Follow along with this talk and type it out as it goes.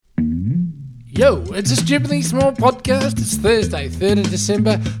Yo, it's a stupidly small podcast. It's Thursday, 3rd of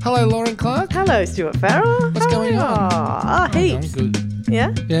December. Hello, Lauren Clark. Hello, Stuart Farrell. What's going on? Heaps. I'm good.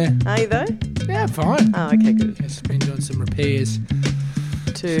 Yeah? Yeah. Are you though? Yeah, fine. Oh, okay, good. Yes, been doing some repairs.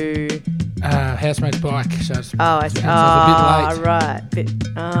 To... Housemate's bike. So it's, I see. it's a bit late.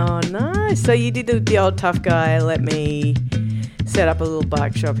 Right. Oh, nice. So you did the old tough guy, let me set up a little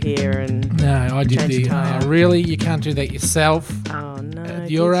bike shop here and... No, I did change the... tyre. Really? You can't do that yourself? Oh, no. At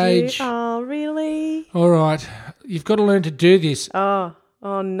your did you? age? Oh, really? All right. You've got to learn to do this. Oh,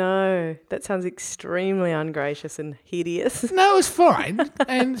 no. That sounds extremely ungracious and hideous. No, it's fine.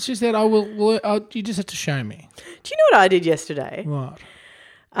 And it's just that I will... you just have to show me. Do you know what I did yesterday? What?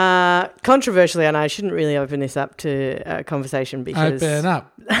 Controversially, and I shouldn't really open this up to a conversation because... Open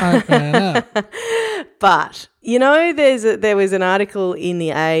up. But, you know, there was an article in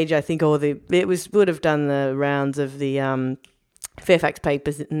The Age, I think, would have done the rounds of the Fairfax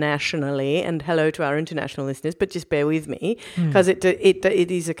papers nationally, and hello to our international listeners, but just bear with me because it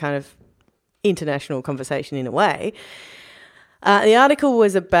is a kind of international conversation in a way. The article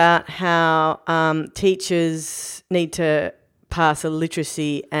was about how teachers need to pass a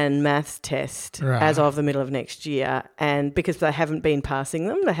literacy and maths test as of the middle of next year, and because they haven't been passing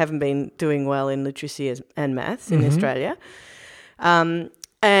them, they haven't been doing well in literacy and maths in Australia.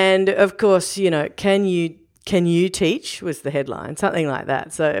 And of course, you know, can you teach was the headline, something like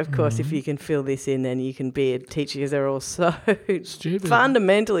that. So of course, if you can fill this in, then you can be a teacher, because they're all so stupid.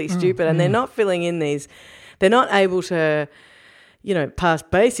 Fundamentally stupid, and they're not filling in these. They're not able to, you know, pass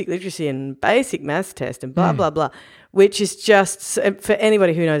basic literacy and basic maths test and blah blah blah. Which is just, for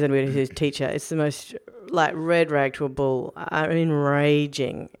anybody who knows anybody who's a teacher, it's the most, like, red rag to a bull,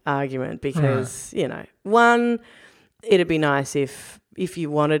 enraging argument because, you know, one, it'd be nice if you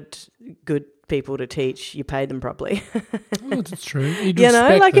wanted good people to teach, you paid them properly. Well, that's true. You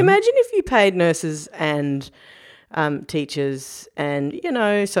know, like, imagine if you paid nurses and teachers and, you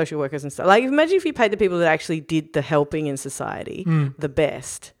know, social workers and stuff. Like, imagine if you paid the people that actually did the helping in society the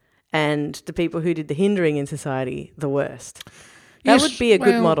best, and the people who did the hindering in society the worst. That would be a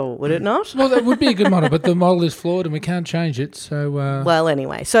good model, would it not? Well, that would be a good model, but the model is flawed and we can't change it. So, well,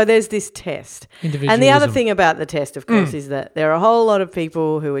 anyway, so there's this test. And the other thing about the test, of course, is that there are a whole lot of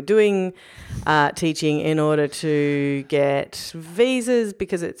people who are doing teaching in order to get visas,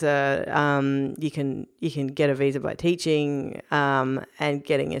 because it's you can get a visa by teaching and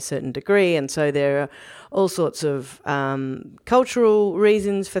getting a certain degree, and so there are all sorts of cultural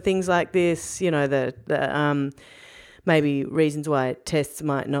reasons for things like this. You know, the maybe reasons why tests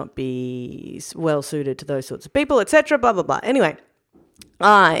might not be well suited to those sorts of people, etc. Blah blah blah. Anyway,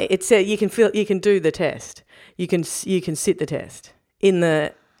 it said you can do the test. You can sit the test in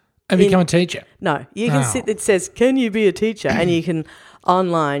the and become a teacher. No, you can sit. It says, "Can you be a teacher?" And you can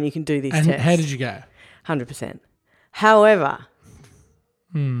online. You can do these tests. And how did you go? 100%. However,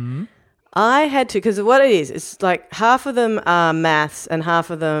 I had to, because what it is, it's like half of them are maths and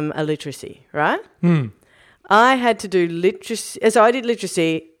half of them are literacy, right? I had to do literacy. So I did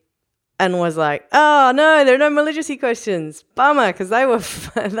literacy and was like, oh, no, there are no more literacy questions. Bummer, because they were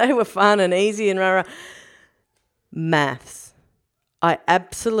fun and easy and rah-rah. Maths. I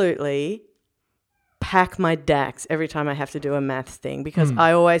absolutely pack my DAX every time I have to do a maths thing, because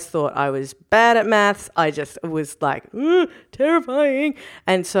I always thought I was bad at maths. I just was like, terrifying.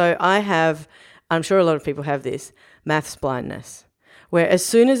 And so I'm sure a lot of people have this, maths blindness, where as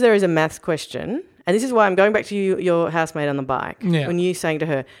soon as there is a maths question, and this is why I'm going back to your housemate on the bike, when you saying to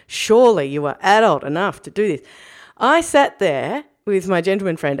her, surely you are adult enough to do this. I sat there with my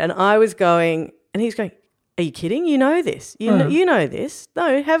gentleman friend and I was going, and he's going, are you kidding? You know this. You know this.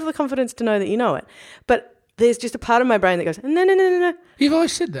 No, have the confidence to know that you know it. But there's just a part of my brain that goes, no. You've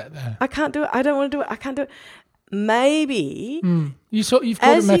always said that, though. I can't do it. I don't want to do it. I can't do it. Maybe. You've called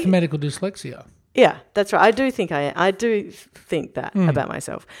it mathematical dyslexia. Yeah, that's right. I do think that about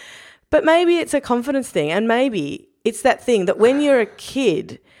myself. But maybe it's a confidence thing, and maybe it's that thing that when you're a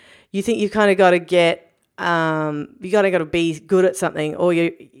kid, you think you kind of got to get, you got to be good at something, or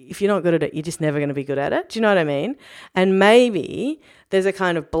if you're not good at it, you're just never going to be good at it. Do you know what I mean? And maybe there's a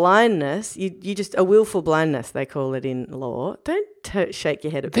kind of blindness, you just a willful blindness, they call it in law. Don't shake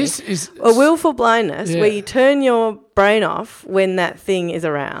your head at me. This is a willful blindness where you turn your brain off when that thing is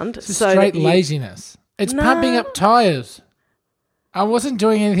around. It's straight laziness. It's pumping up tyres. I wasn't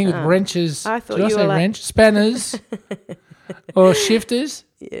doing anything with wrenches. I thought Did I you say were like... wrench? Spanners or shifters.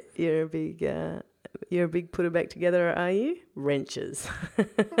 Yeah, you're a big put it back together, are you? Wrenches.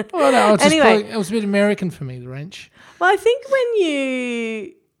 Well, no, I was a bit American for me, the wrench. Well, I think when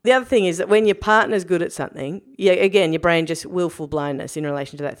you the other thing is that when your partner's good at something, again, your brain just willful blindness in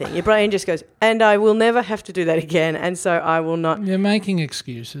relation to that thing. Your brain just goes, and I will never have to do that again, and so I will not. You're making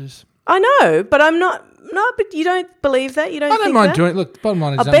excuses. I know, but I'm not. No, but you don't believe that? You don't. I don't mind doing it. Look, the bottom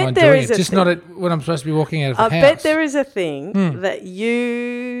line is I don't mind doing it. Just not when I'm supposed to be walking out of the house. I bet there is a thing that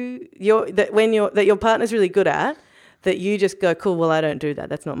your partner's really good at, that you just go, cool, well, I don't do that.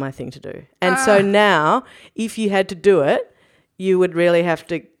 That's not my thing to do. And so now, if you had to do it, you would really have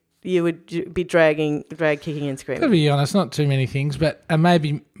to. You would be drag, kicking and screaming. To be honest, not too many things, but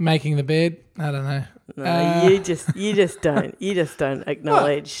maybe making the bed. I don't know. No, you just don't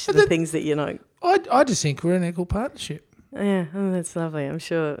acknowledge the things that you know. I just think we're an equal partnership. Yeah, that's lovely. I'm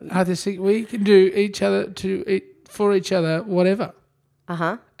sure. I just think we can do for each other whatever.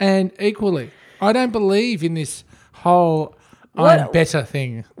 And equally, I don't believe in this whole I'm better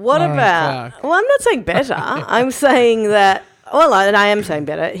thing. What about? Clark. Well, I'm not saying better. I'm saying that. Well, I am saying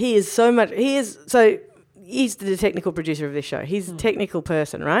better. He's the technical producer of this show. He's a technical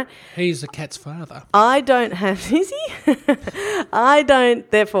person, right? He's the cat's father. Is he? I don't,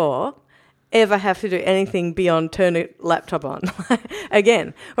 therefore, ever have to do anything beyond turn a laptop on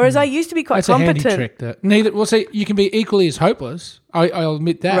again. Whereas I used to be quite competent. That's a handy trick. Well, see, you can be equally as hopeless. I'll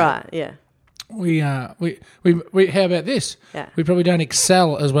admit that. Right, yeah. We how about this? Yeah. We probably don't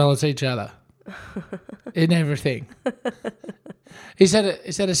excel as well as each other in everything. Is that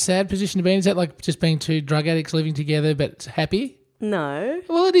a sad position to be in? Is that like just being two drug addicts living together but happy? No.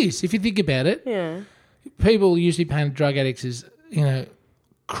 Well, it is. If you think about it. Yeah. People usually paint drug addicts as,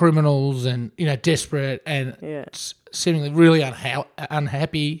 criminals and, desperate and seemingly really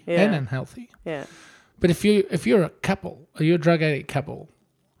unhappy and unhealthy. Yeah. But if you're a couple, or you're a drug addict couple,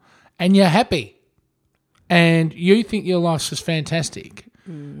 and you're happy and you think your life is fantastic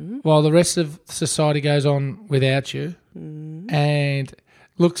while the rest of society goes on without you and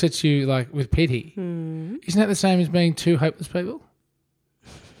looks at you like with pity, isn't that the same as being two hopeless people?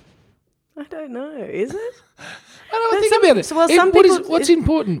 I don't know. Is it? I don't think about it. So, some people, what's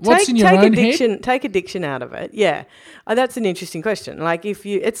important? What's in your own head? Take addiction out of it. Yeah, that's an interesting question. Like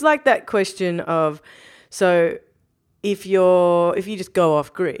it's like that question of, so if you just go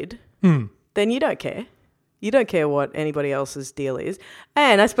off grid, then you don't care. You don't care what anybody else's deal is.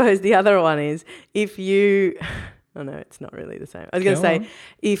 And I suppose the other one is if you, oh no, it's not really the same. I was going to say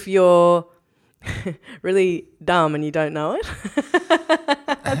if you're really dumb and you don't know it,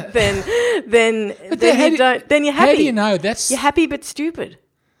 then you're happy. How do you know you're happy but stupid?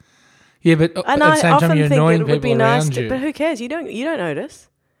 Yeah, but at the same time you're annoying people around you. But who cares? You don't notice.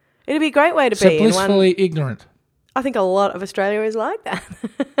 It'd be a great way to be blissfully ignorant. I think a lot of Australia is like that.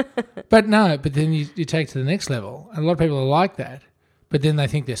 But then you take it to the next level. A lot of people are like that, but then they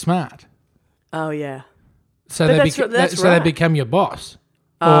think they're smart. Oh yeah. So they become your boss.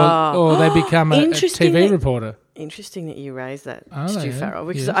 Or they become a TV reporter. Interesting that you raised that, Stu Farrell,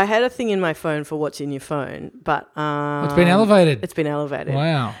 because I had a thing in my phone for what's in your phone, but it's been elevated. It's been elevated.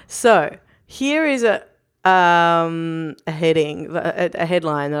 Wow. So here is a heading, a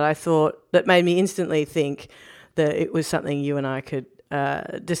headline that I thought that made me instantly think that it was something you and I could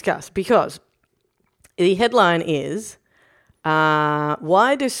discuss, because the headline is,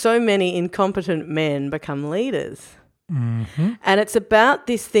 why do so many incompetent men become leaders? Mm-hmm. And it's about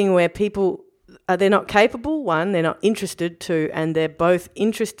this thing where people, they're not capable, one, they're not interested, two, and they're both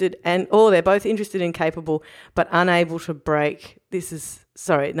interested they're both interested and capable but unable to break,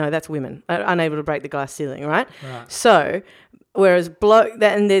 that's women, unable to break the glass ceiling, right? So, whereas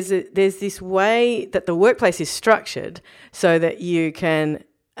there's this way that the workplace is structured so that you can,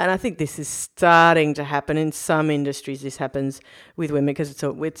 and I think this is starting to happen in some industries. This happens with women because it's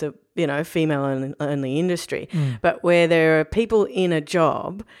a female only industry. But where there are people in a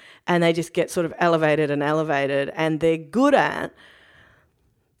job and they just get sort of elevated and they're good at.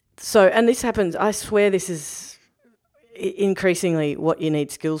 So, and this happens, I swear this is increasingly what you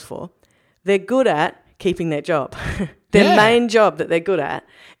need skills for. They're good at keeping their job. Their main job that they're good at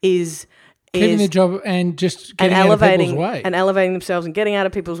is keeping their job and just getting out of people's way. And elevating themselves and getting out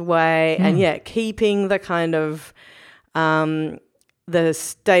of people's way and, keeping the kind of the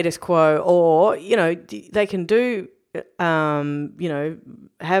status quo, or, they can do,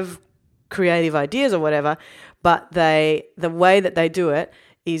 have creative ideas or whatever, but the way that they do it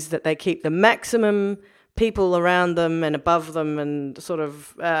is that they keep the maximum people around them and above them and sort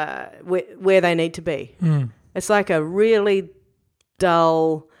of where they need to be. It's like a really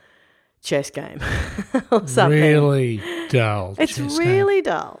dull chess game or something. Really dull. It's really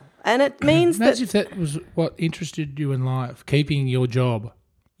dull. And it means Imagine if that was what interested you in life, keeping your job.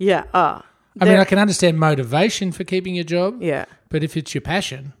 Yeah. I mean, I can understand motivation for keeping your job. Yeah. But if it's your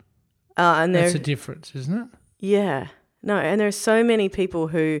passion, and that's a difference, isn't it? Yeah. No, and there are so many people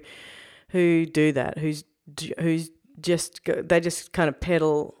who do that, who's just they just kind of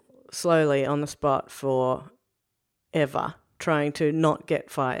pedal slowly on the spot for ever, trying to not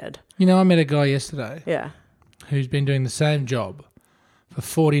get fired. You know, I met a guy yesterday. Yeah. Who's been doing the same job for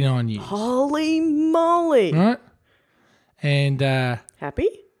 49 years. Holy moly! Right? And happy?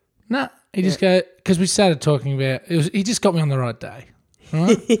 No, he just because we started talking about he just got me on the right day.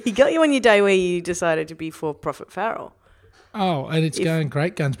 Right? He got you on your day where you decided to be for-profit Farrell. Oh, and it's going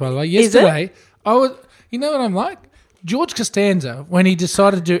great guns, by the way. Yesterday, I was. You know what I'm like? George Costanza, when he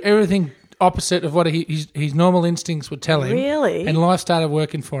decided to do everything opposite of what his normal instincts would tell him. Really? And life started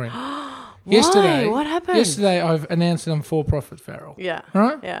working for him. Why? What happened? Yesterday, I've announced that I'm for-profit Farrell. Yeah.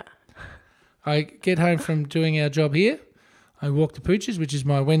 Right? Yeah. I get home from doing our job here. I walk to Pooch's, which is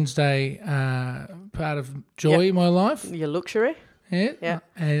my Wednesday part of joy in my life. Your luxury. Yeah. Yeah.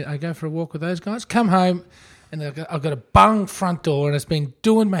 And I go for a walk with those guys. Come home, and I've got a bung front door, and it's been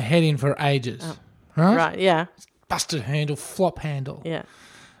doing my head in for ages. Oh. Right? Right, yeah. Busted handle, flop handle. Yeah.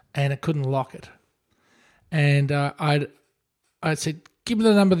 And I couldn't lock it. And I said, give me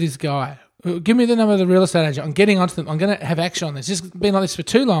the number of this guy. Give me the number of the real estate agent. I'm getting onto them. I'm going to have action on this. It's been like this for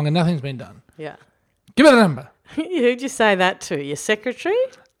too long and nothing's been done. Yeah. Give me the number. Who'd you say that to? Your secretary?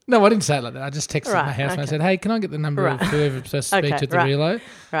 No, I didn't say it like that. I just texted my house and I said, hey, can I get the number of whoever I'm supposed to speak to at the Relo?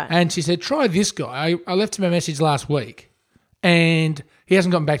 Right. And she said, try this guy. I left him a message last week and he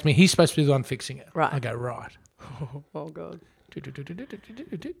hasn't gotten back to me. He's supposed to be the one fixing it. Right. I go, right. Oh, God.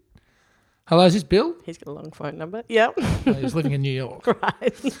 Hello, is this Bill? He's got a long phone number. Yep. He's living in New York.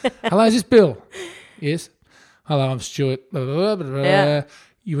 Right. Hello, is this Bill? Yes. Hello, I'm Stuart. Blah, blah, blah, blah. Yeah.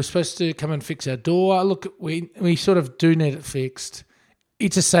 You were supposed to come and fix our door. Look, we sort of do need it fixed.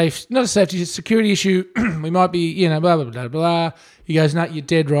 It's not a safety, it's a security issue. We might be, blah, blah, blah, blah. He goes, no, you're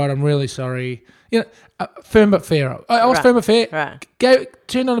dead right. I'm really sorry. Firm but fair. I was firm but fair. Right.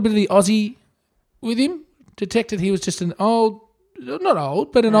 Turned on a bit of the Aussie with him. Detected he was just an older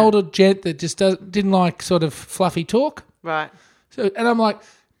gent that just didn't like sort of fluffy talk. Right. So, and I'm like,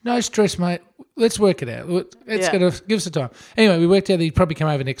 no stress, mate. Let's work it out. It's going to give us the time. Anyway, we worked out that he'd probably come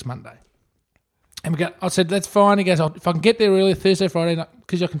over next Monday. And I said, that's fine. He goes, if I can get there early Thursday, Friday,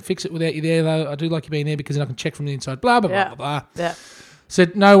 because I can fix it without you there, though. I do like you being there because then I can check from the inside, blah, blah, blah, blah, blah. Yeah.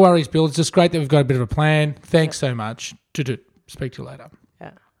 Said, no worries, Bill. It's just great that we've got a bit of a plan. Thanks so much. Speak to you later.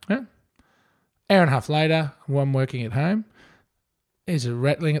 Yeah. Hour and a half later, I'm working at home. There's a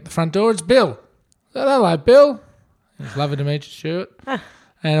rattling at the front door. It's Bill. Hello, Bill. It's lovely to meet you, Stuart.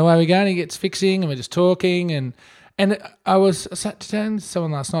 And away we go, and he gets fixing, and we're just talking. And I sat down with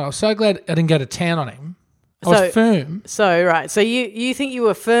someone last night. I was so glad I didn't go to town on him. I was firm. So you think you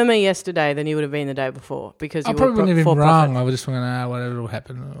were firmer yesterday than you would have been the day before because you I probably wouldn't have been wrong. I was just going, whatever will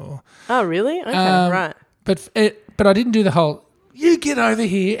happen. Oh, really? Okay, right. But I didn't do the whole, you get over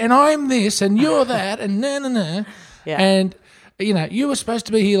here, and I'm this, and you're that, and no. Yeah. And... you were supposed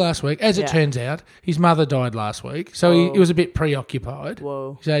to be here last week. As it turns out, his mother died last week, so he was a bit preoccupied.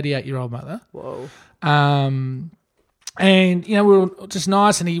 Whoa. His 88-year-old mother. Whoa. And, we were just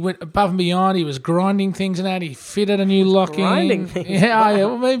nice, and he went above and beyond. He was grinding things and that. He fitted a new lock grinding things? Yeah,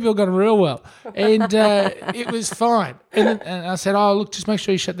 well, maybe I got it real well. And it was fine. And I said, look, just make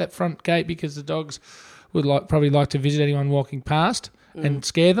sure you shut that front gate because the dogs would probably like to visit anyone walking past and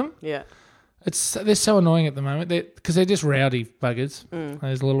scare them. Yeah. They're so annoying at the moment because they're just rowdy buggers,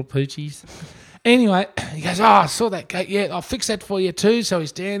 those little poochies. Anyway, he goes, I saw that gate. Yeah, I'll fix that for you too. So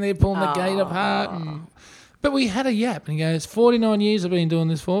he's down there pulling the gate apart. But we had a yap, and he goes, 49 years I've been doing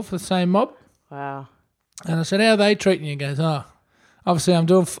this for the same mob. Wow. And I said, how are they treating you? He goes, obviously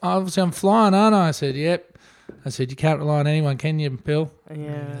I'm flying, aren't I? I said, yep. I said, you can't rely on anyone, can you, Bill? Yeah.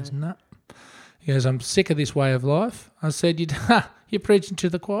 He goes, no. He goes, I'm sick of this way of life. I said, you're preaching to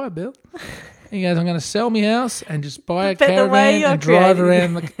the choir, Bill. He goes, I'm going to sell my house and just buy a caravan and drive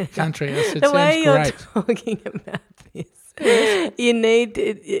around the country. I said, the way you're great. talking about this, you need.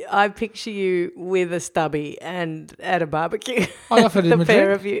 I picture you with a stubby and at a barbecue. I offered him the a pair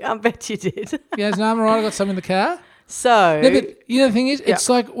drink. of you. I bet you did. He goes, no, I'm all right. I got some in the car. So, no, but the thing is, it's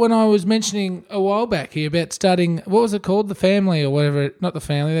like when I was mentioning a while back here about starting. What was it called? The Family or whatever? Not the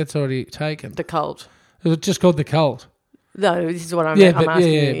Family. That's already taken. The Cult. It was just called the Cult. No, this is what I'm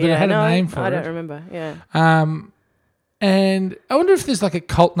asking you. But I had a name for it. I don't remember, yeah. And I wonder if there's like a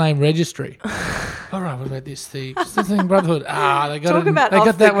cult name registry. All right, what about this? The Brotherhood. They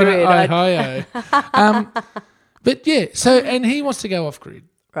got that one at Ohio. But yeah, and he wants to go off grid.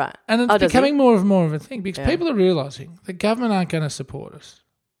 Right. And it's becoming more of a thing because people are realising the government aren't going to support us.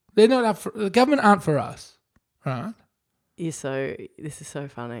 They're not up for... The government aren't for us, right? This is so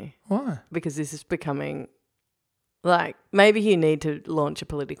funny. Why? Because this is becoming... Like, maybe you need to launch a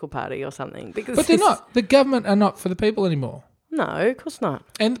political party or something. But they're not. The government are not for the people anymore. No, of course not.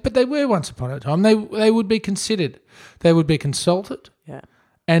 But they were once upon a time. They would be considered. They would be consulted. Yeah.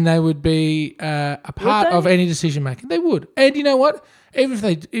 And they would be a part of any decision making. They would. And you know what?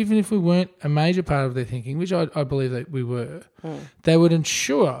 Even if we weren't a major part of their thinking, which I believe that we were, they would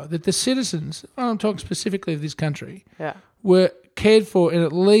ensure that the citizens, I'm talking specifically of this country, were cared for in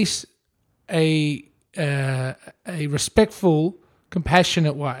at least a respectful,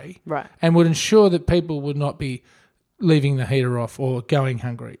 compassionate way, right? And would ensure that people would not be leaving the heater off or going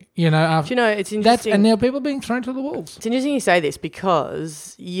hungry. It's interesting. And now people are being thrown to the wolves. It's interesting you say this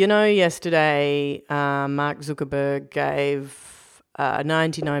because, yesterday Mark Zuckerberg gave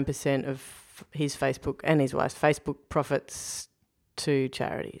 99% of his Facebook and his wife's Facebook profits to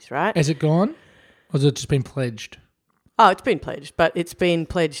charities, right? Has it gone or has it just been pledged? Oh, it's been pledged, but it's been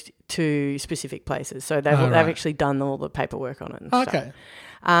pledged to specific places. So they've actually done all the paperwork on it and stuff. Okay.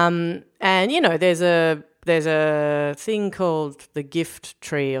 And, there's a thing called the gift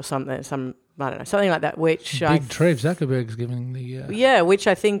tree or something, something like that, which... Big tree, Zuckerberg's giving the... which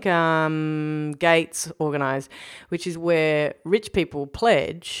I think Gates organised, which is where rich people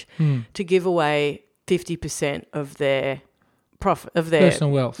pledge to give away 50% of their profit, of their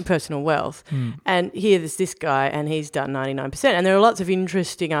personal wealth. And here there's this guy and he's done 99%. And there are lots of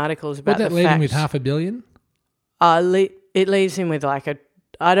interesting articles about the fact... Would that leave him with $500 million? It leaves him with like a...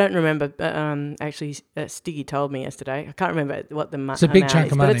 I don't remember. Actually, Stiggy told me yesterday. I can't remember what the money is. It's a big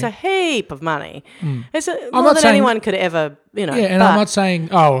chunk of money. But it's a heap of money. It's more than anyone could ever, Yeah, and I'm not saying,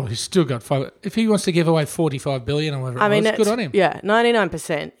 he's still got $5. If he wants to give away $45 billion or whatever it was, good on him. Yeah,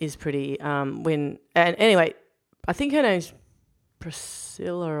 99% is pretty And anyway, I think her name's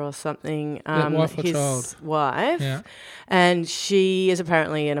Priscilla or something. Wife or his child? Wife. Yeah. And she is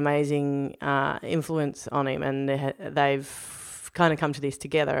apparently an amazing influence on him, and they've kind of come to this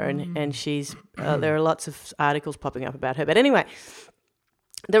together, and she's there are lots of articles popping up about her. But anyway,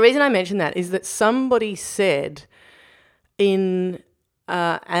 the reason I mention that is that somebody said in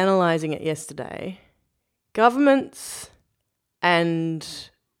analysing it yesterday, governments and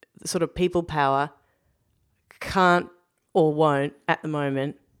sort of people power can't or won't at the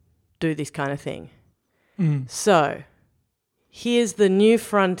moment do this kind of thing. So here's the new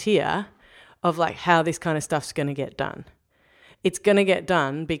frontier of like how this kind of stuff's going to get done. It's going to get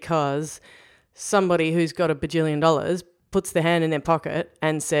done because somebody who's got $1 bajillion puts their hand in their pocket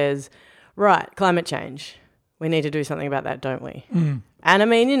and says, right, climate change, we need to do something about that, don't we? And I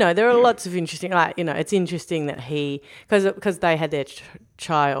mean, there are lots of interesting, it's interesting that because they had their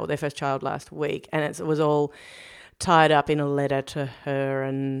their first child last week, and it was all tied up in a letter to her,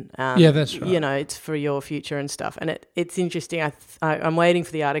 and that's right. It's for your future and stuff. And it's interesting. I'm waiting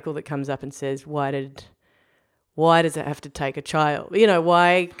for the article that comes up and says, why does it have to take a child?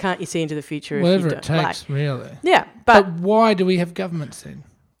 Why can't you see into the future? Whatever it takes, really. Yeah, but why do we have governments then?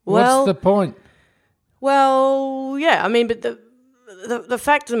 What's the point? Well, yeah, I mean, but the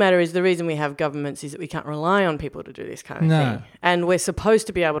fact of the matter is the reason we have governments is that we can't rely on people to do this kind of thing. And we're supposed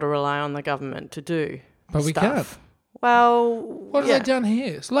to be able to rely on the government to do But we stuff. can't. Well, what have they done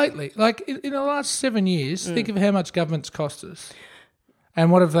here lately? Like in the last 7 years, think of how much government's cost us.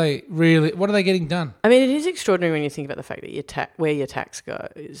 And what are they getting done? I mean, it is extraordinary when you think about the fact that where your tax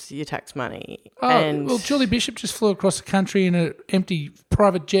goes, your tax money. Well, Julie Bishop just flew across the country in an empty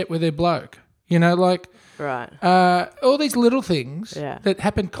private jet with their bloke. Right. All these little things that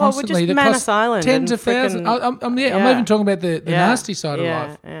happen constantly that Manus cost Island tens of thousands. I'm even talking about the nasty side of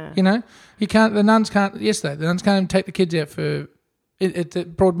life. Yeah. You can't. The nuns can't. Yesterday, the nuns can't even take the kids out for at the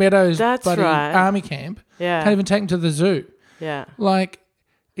Broadmeadows army camp. Yeah. Can't even take them to the zoo. Yeah.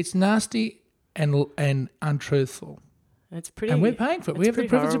 It's nasty and untruthful. It's pretty. And we're paying for it. We have the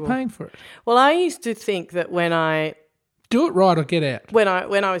privilege of paying for it. Well, I used to think that when I do it right or get out. When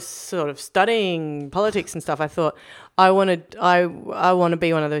I was sort of studying politics and stuff, I thought I want to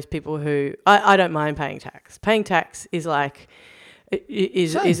be one of those people who I don't mind paying tax. Paying tax is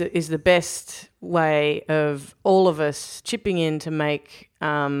is the best way of all of us chipping in to make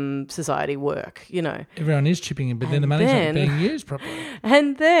society work. Everyone is chipping in, but then the money's not being used properly.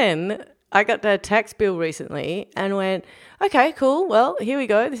 And then I got a tax bill recently and went, okay, cool, well, here we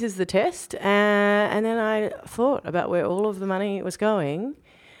go, this is the test. And then I thought about where all of the money was going,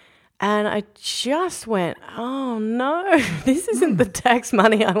 and I just went, oh, no, this isn't the tax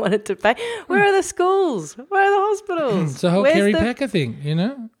money I wanted to pay. Where are the schools? Where are the hospitals? It's a whole Kerry Packer thing,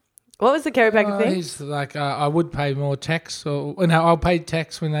 What was the Kerry Packer thing? He's like, I would pay more tax, or no, I'll pay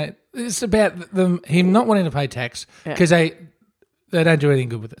tax when they. It's about him not wanting to pay tax because they don't do anything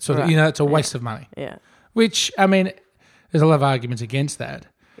good with it. So it's a waste of money. Yeah. Which there's a lot of arguments against that.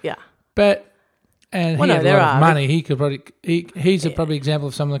 Yeah. But he had a lot of money. He could probably he's probably example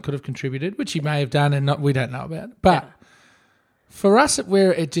of someone that could have contributed, which he may have done, and we don't know about. But for us,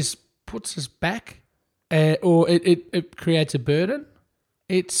 where it just puts us back, or it creates a burden,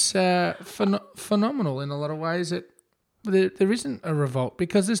 it's phenomenal in a lot of ways. There isn't a revolt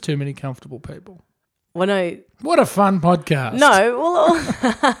because there's too many comfortable people. Well, no. What a fun podcast. No, well,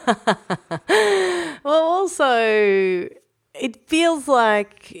 also, it feels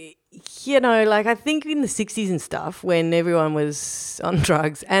like, like I think in the 60s and stuff when everyone was on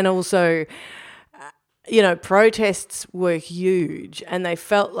drugs and also, protests were huge and they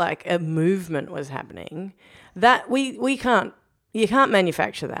felt like a movement was happening, that you can't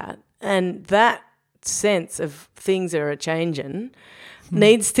manufacture that. And that sense of things are a-changing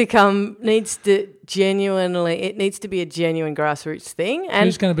needs to be a genuine grassroots thing. And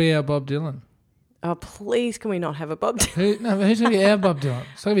who's going to be our Bob Dylan? Oh, please, can we not have a Bob Dylan? Who's going to be our Bob Dylan?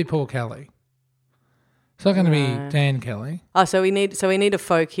 It's not going to be Paul Kelly. It's not going to be Dan Kelly. Oh, so we need a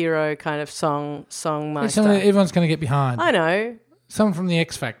folk hero kind of song master. Everyone's going to get behind. I know. Someone from the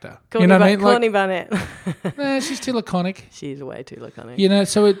X Factor. Courtney Barnett. No, she's too laconic. She's way too laconic.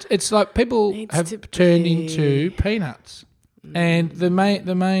 So it's like people have turned into peanuts. And the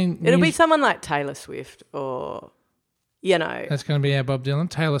main it'll be someone like Taylor Swift or, That's going to be our Bob Dylan.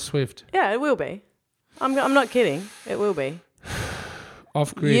 Taylor Swift. Yeah, it will be. I'm not kidding. It will be.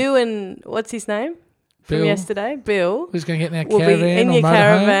 Off grid. You and what's his name? Bill. From yesterday, Bill. Who's going to get in our caravan? Will be in your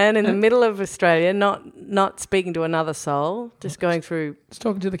caravan in the middle of Australia, not speaking to another soul, just going through. Just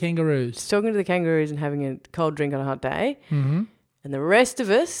talking to the kangaroos. Just talking to the kangaroos and having a cold drink on a hot day. Mm-hmm. And the rest of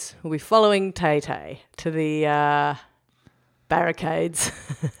us will be following Tay-Tay to the barricades.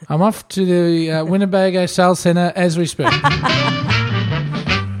 I'm off to the Winnebago Sales Centre as we speak.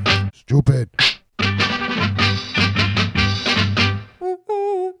 Stupid.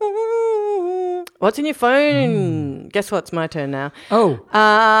 What's in your phone? Guess what? It's my turn now. Oh.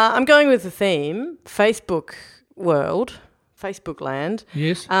 I'm going with the theme, Facebook world, Facebook land.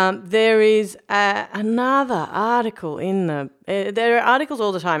 Yes. There is another article in there are articles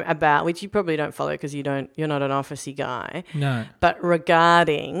all the time about, which you probably don't follow because you're not an officey guy. No. But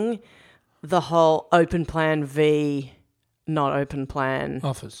regarding the whole open plan v not open plan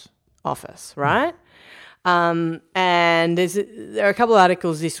office, right? And there are a couple of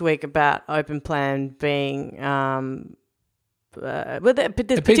articles this week about open plan being, it'd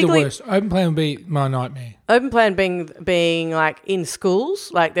be the worst. Open plan would be my nightmare. Open plan being like in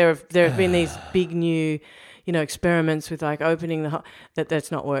schools, like there have been these big new, experiments with like opening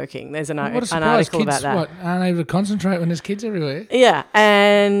that's not working. There's an article about that. Aren't able to concentrate when there's kids everywhere? Yeah,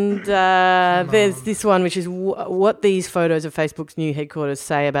 and there's this one which is what these photos of Facebook's new headquarters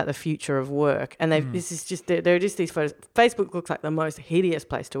say about the future of work. And there are just these photos. Facebook looks like the most hideous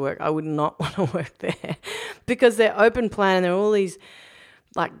place to work. I would not want to work there because they're open plan and there are all these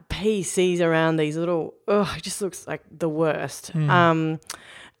like PCs around these little. It just looks like the worst.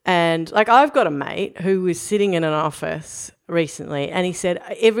 And like I've got a mate who was sitting in an office recently and he said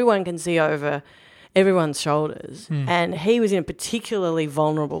everyone can see over everyone's shoulders and he was in a particularly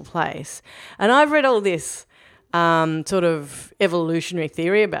vulnerable place. And I've read all this sort of evolutionary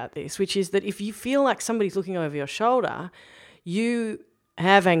theory about this, which is that if you feel like somebody's looking over your shoulder, you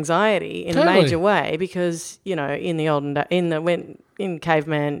have anxiety in a major way because, in the olden in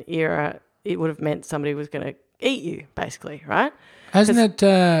caveman era, it would have meant somebody was going to eat you basically, right? Hasn't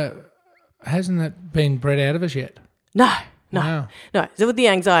that been bred out of us yet? No. Wow. No. So the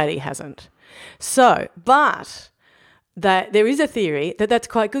anxiety hasn't. So, but there is a theory that's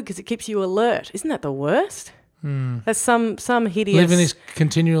quite good because it keeps you alert. Isn't that the worst? That's some hideous live in this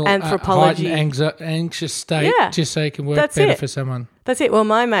continual anthropology anxious state just so you can work better for someone. That's it. Well,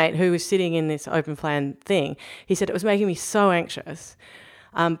 my mate who was sitting in this open plan thing, he said it was making me so anxious.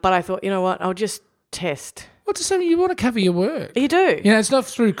 But I thought, you know what? I'll just test. What's something you want to cover your work? You do. It's not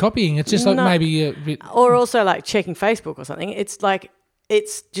through copying. It's just like maybe a bit... Or also like checking Facebook or something. It's like,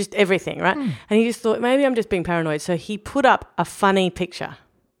 it's just everything, right? And he just thought, maybe I'm just being paranoid. So he put up a funny picture.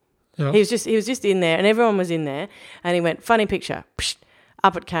 Yeah. He was just in there and everyone was in there and he went, funny picture. Psh,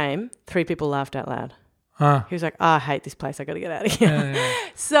 up it came. 3 people laughed out loud. He was like, I hate this place. I got to get out of here. Yeah.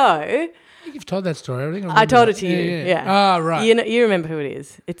 So... I think you've told that story. I told it to you. Yeah. Right. You remember who it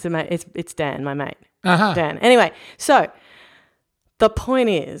is. It's Dan, my mate. Uh-huh. Dan. Anyway, so the point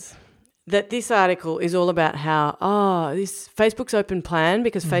is that this article is all about how, this Facebook's open plan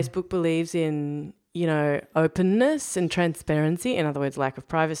because Facebook believes in, openness and transparency, in other words, lack of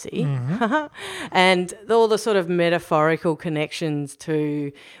privacy, and all the sort of metaphorical connections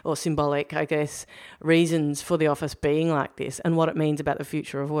to, or symbolic, I guess, reasons for the office being like this and what it means about the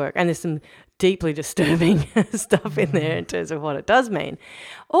future of work. And there's some deeply disturbing stuff in there in terms of what it does mean,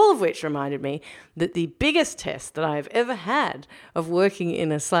 all of which reminded me that the biggest test that I've ever had of working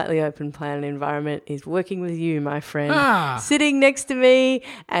in a slightly open plan environment is working with you, my friend, sitting next to me,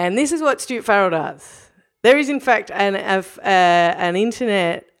 and this is what Stu Farrell does. There is, in fact, an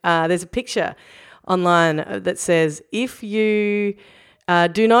internet, there's a picture online that says, if you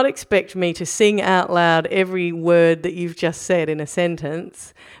do not expect me to sing out loud every word that you've just said in a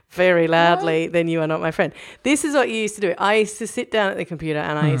sentence very loudly, then you are not my friend. This is what you used to do. I used to sit down at the computer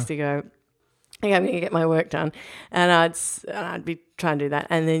and I used to go, okay, I'm going to get my work done. And I'd be trying to do that.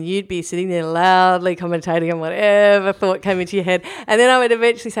 And then you'd be sitting there loudly commentating on whatever thought came into your head. And then I would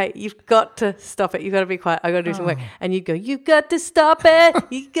eventually say, you've got to stop it. You've got to be quiet. I've got to do some work. And you'd go, you've got to stop it.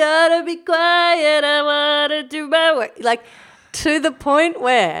 You've got to be quiet. I want to do my work. Like, to the point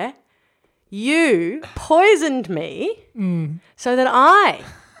where you poisoned me so that I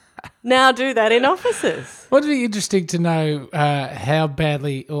now do that in offices. Would it be interesting to know how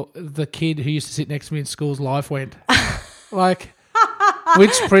badly the kid who used to sit next to me in school's life went? Like,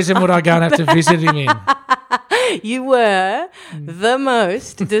 which prison would I go and have to visit him in? You were the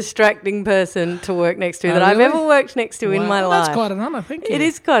most distracting person to work next to that I've ever worked next to in my life. That's quite an honour, thank you. It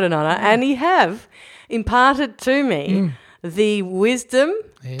is quite an honour. And you have imparted to me the wisdom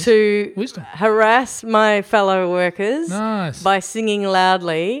to harass my fellow workers by singing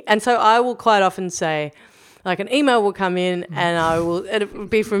loudly. And so I will quite often say, like, an email will come in and it will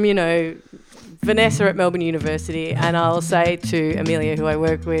be from, Vanessa at Melbourne University, and I'll say to Amelia, who I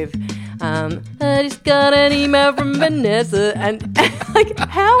work with, I just got an email from Vanessa, and like,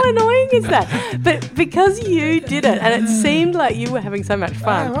 how annoying is that? But because you did it, and it seemed like you were having so much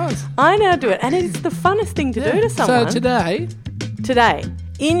fun, I now do it, and it's the funnest thing to do to someone. So today,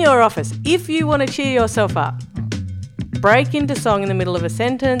 in your office, if you want to cheer yourself up, break into song in the middle of a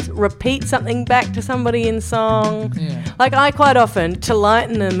sentence, repeat something back to somebody in song. Yeah. Like, I quite often, to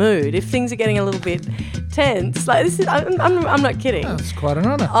lighten the mood, if things are getting a little bit tense, like, this is, I'm not kidding. That's quite an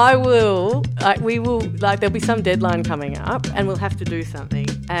honour. There'll be some deadline coming up and we'll have to do something.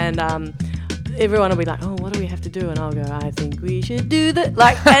 And everyone will be like, oh, what do we have to do? And I'll go, I think we should do that.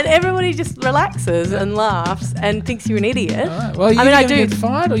 Like, and everybody just relaxes and laughs and thinks you're an idiot. Right. Well, are you going to get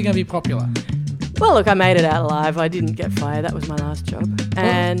fired or are you going to be popular? Well, look, I made it out alive. I didn't get fired. That was my last job.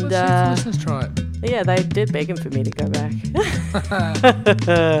 And let's try it. Yeah, they did begging for me to go back.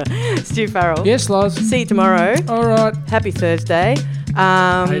 Stu Farrell. Yes, Loz. See you tomorrow. All right. Happy Thursday.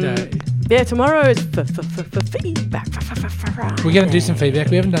 Payday. Yeah, tomorrow is for feedback. We're going to do some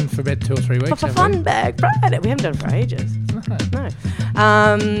feedback. We haven't done for about 2 or 3 weeks. For fun bag Friday. We haven't done for ages. No.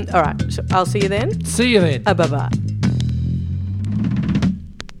 All right. So I'll see you then. See you then. Bye-bye.